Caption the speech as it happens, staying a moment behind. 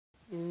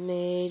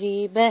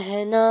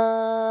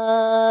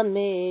बहना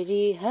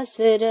मेरी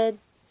हसरत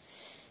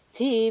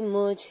थी,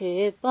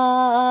 मुझे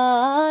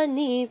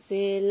पानी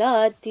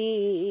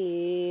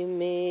पिलाती।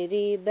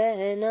 मेरी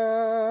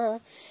बहना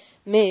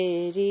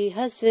मेरी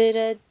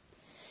हसरत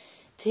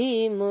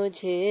थी,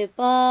 मुझे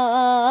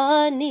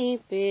पानी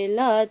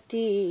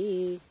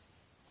पिलाती।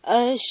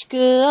 अश्क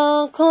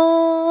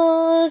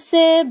आँखों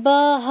से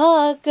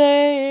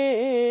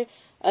बहाकर,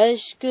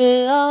 अश्क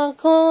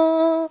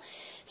आँखों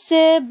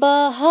से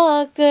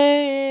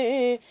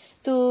बहाकर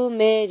तू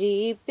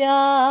मेरी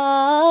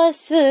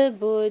प्यास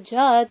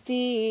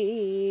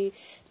बुझाती।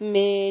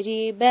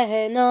 मेरी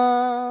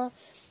बहना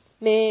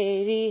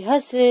मेरी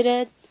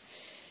हसरत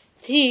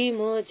थी,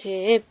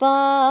 मुझे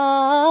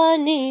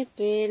पानी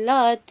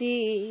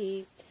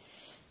पिलाती।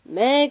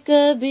 मैं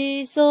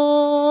कभी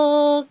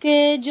सो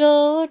के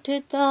जो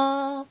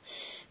उठता,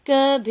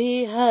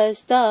 कभी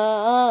हंसता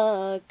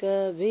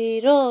कभी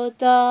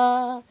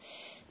रोता।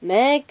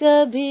 मैं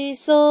कभी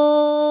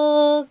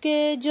सो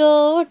के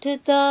जो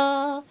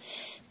उठता,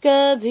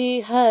 कभी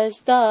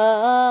हंसता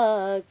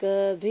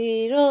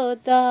कभी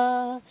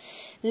रोता।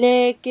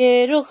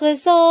 लेके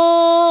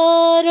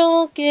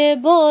रुखसारों के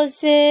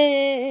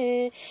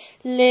बोसे,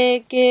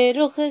 लेके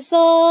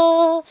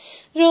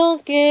रुखसारों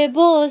के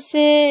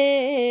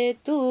बोसे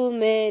तू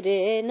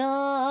मेरे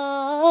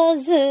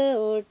नाज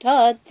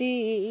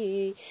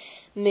उठाती।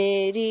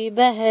 मेरी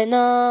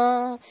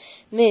बहना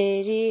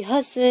मेरी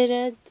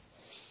हसरत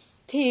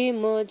थी,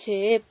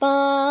 मुझे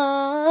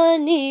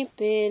पानी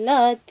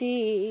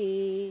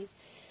पिलाती।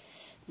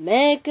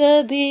 मैं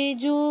कभी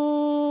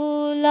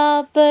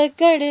झूला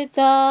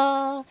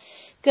पकड़ता,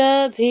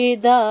 कभी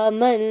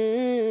दामन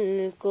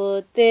को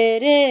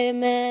तेरे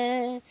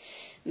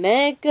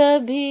मैं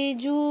कभी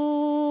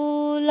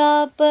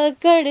झूला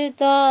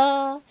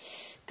पकड़ता,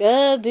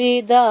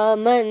 कभी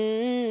दामन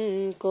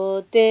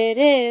को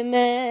तेरे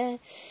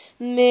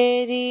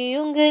मेरी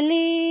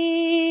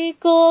उंगली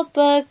को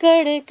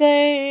पकड़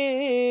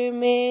कर,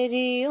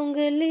 मेरी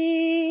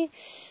उंगली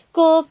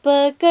को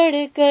पकड़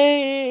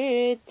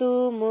कर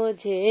तू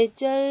मुझे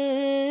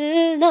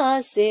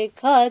चलना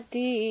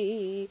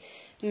सिखाती।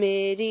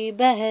 मेरी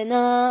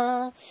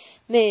बहना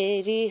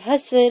मेरी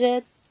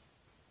हसरत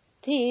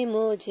थी,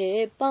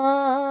 मुझे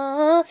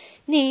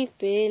पानी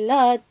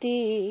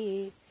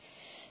पिलाती।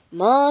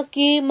 माँ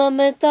की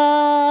ममता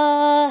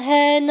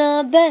है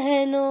ना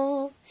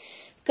बहनों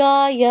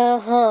का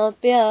यहाँ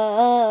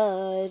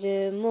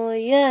प्यार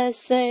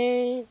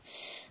मुयस्सर।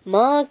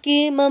 माँ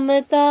की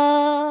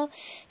ममता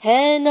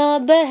है ना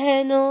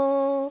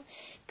बहनों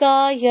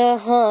का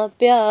यहाँ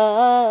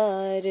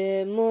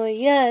प्यार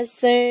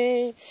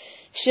मुयस्सर।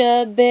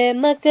 शब्बे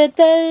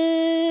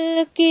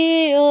मकतल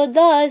की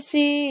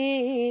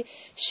उदासी,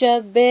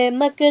 शब्बे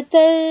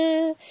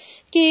मकतल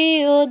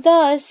की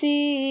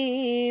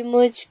उदासी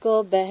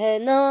मुझको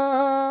बहना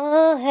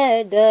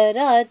है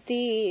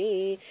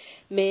डराती।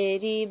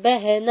 मेरी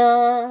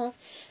बहना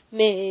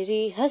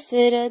मेरी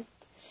हसरत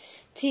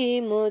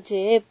थी,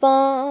 मुझे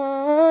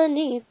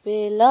पानी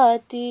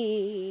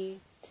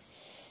पिलाती।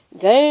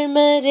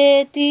 गर्म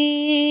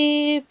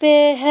रेती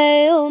पे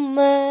है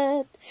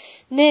उम्मत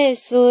ने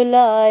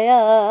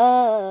सुलाया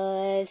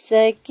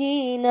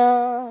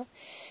सकीना।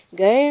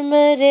 गर्म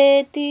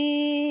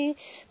रेती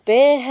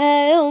पे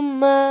है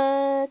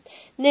उम्मत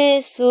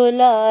ने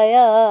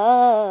सुलाया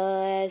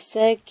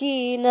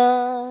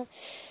सकीना।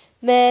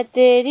 मैं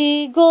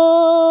तेरी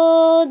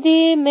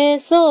गोदी में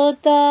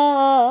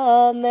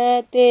सोता,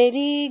 मैं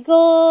तेरी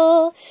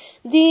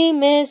गोदी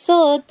में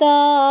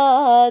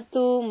सोता,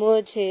 तू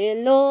मुझे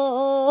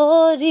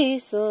लोरी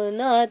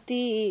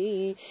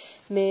सुनाती।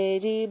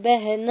 मेरी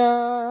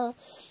बहना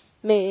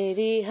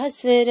मेरी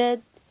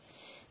हसरत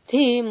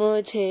थी,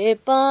 मुझे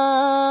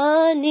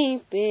पानी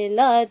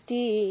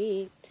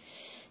पिलाती।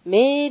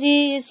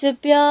 मेरी इस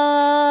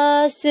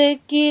प्यास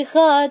की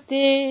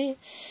खातिर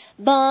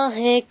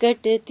बाहें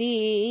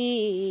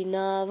कटती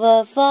ना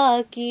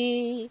वफा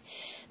की।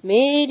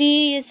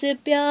 मेरी इस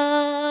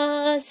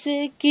प्यास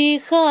की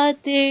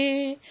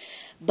खातिर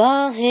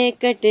बाहें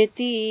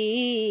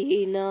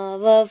कटती ना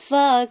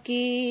वफा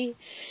की।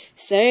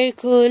 सर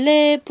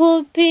खुले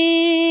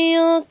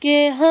फुफ्फियों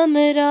के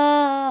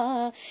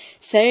हमरा,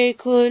 सर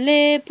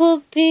खुले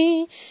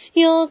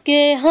फुफ्फियों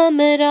के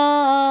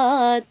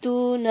हमरा,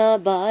 तू न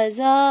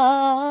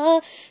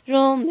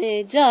बाजारों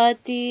में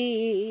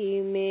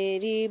जाती।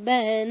 मेरी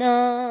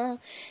बहना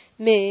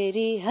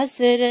मेरी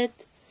हसरत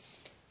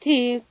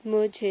थी,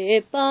 मुझे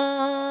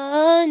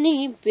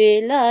पानी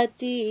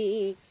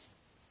पिलाती।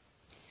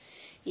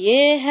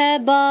 ये है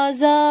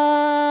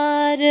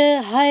बाजार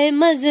है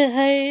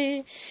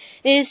मजहर,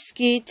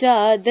 इसकी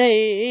चादर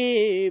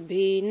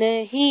भी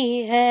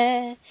नहीं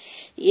है।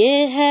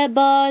 ये है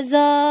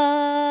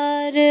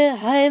बाजार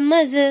है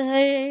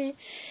मजहर,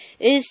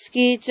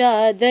 इसकी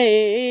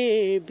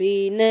चादर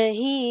भी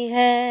नहीं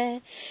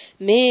है।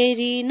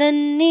 मेरी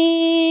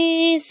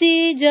नन्ही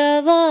सी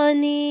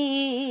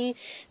जवानी,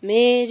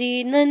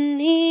 मेरी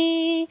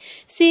नन्ही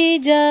सी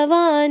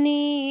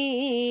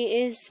जवानी,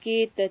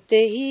 इसकी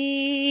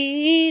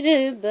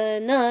ततहीर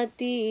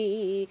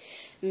बनाती।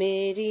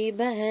 मेरी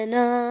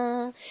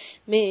बहना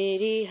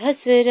मेरी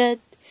हसरत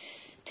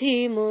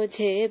थी,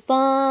 मुझे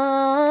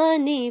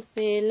पानी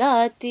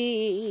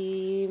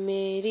पिलाती।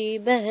 मेरी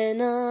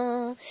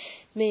बहना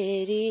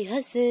मेरी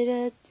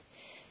हसरत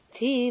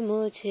थी,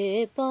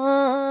 मुझे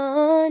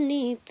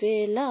पानी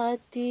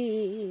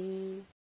पिलाती।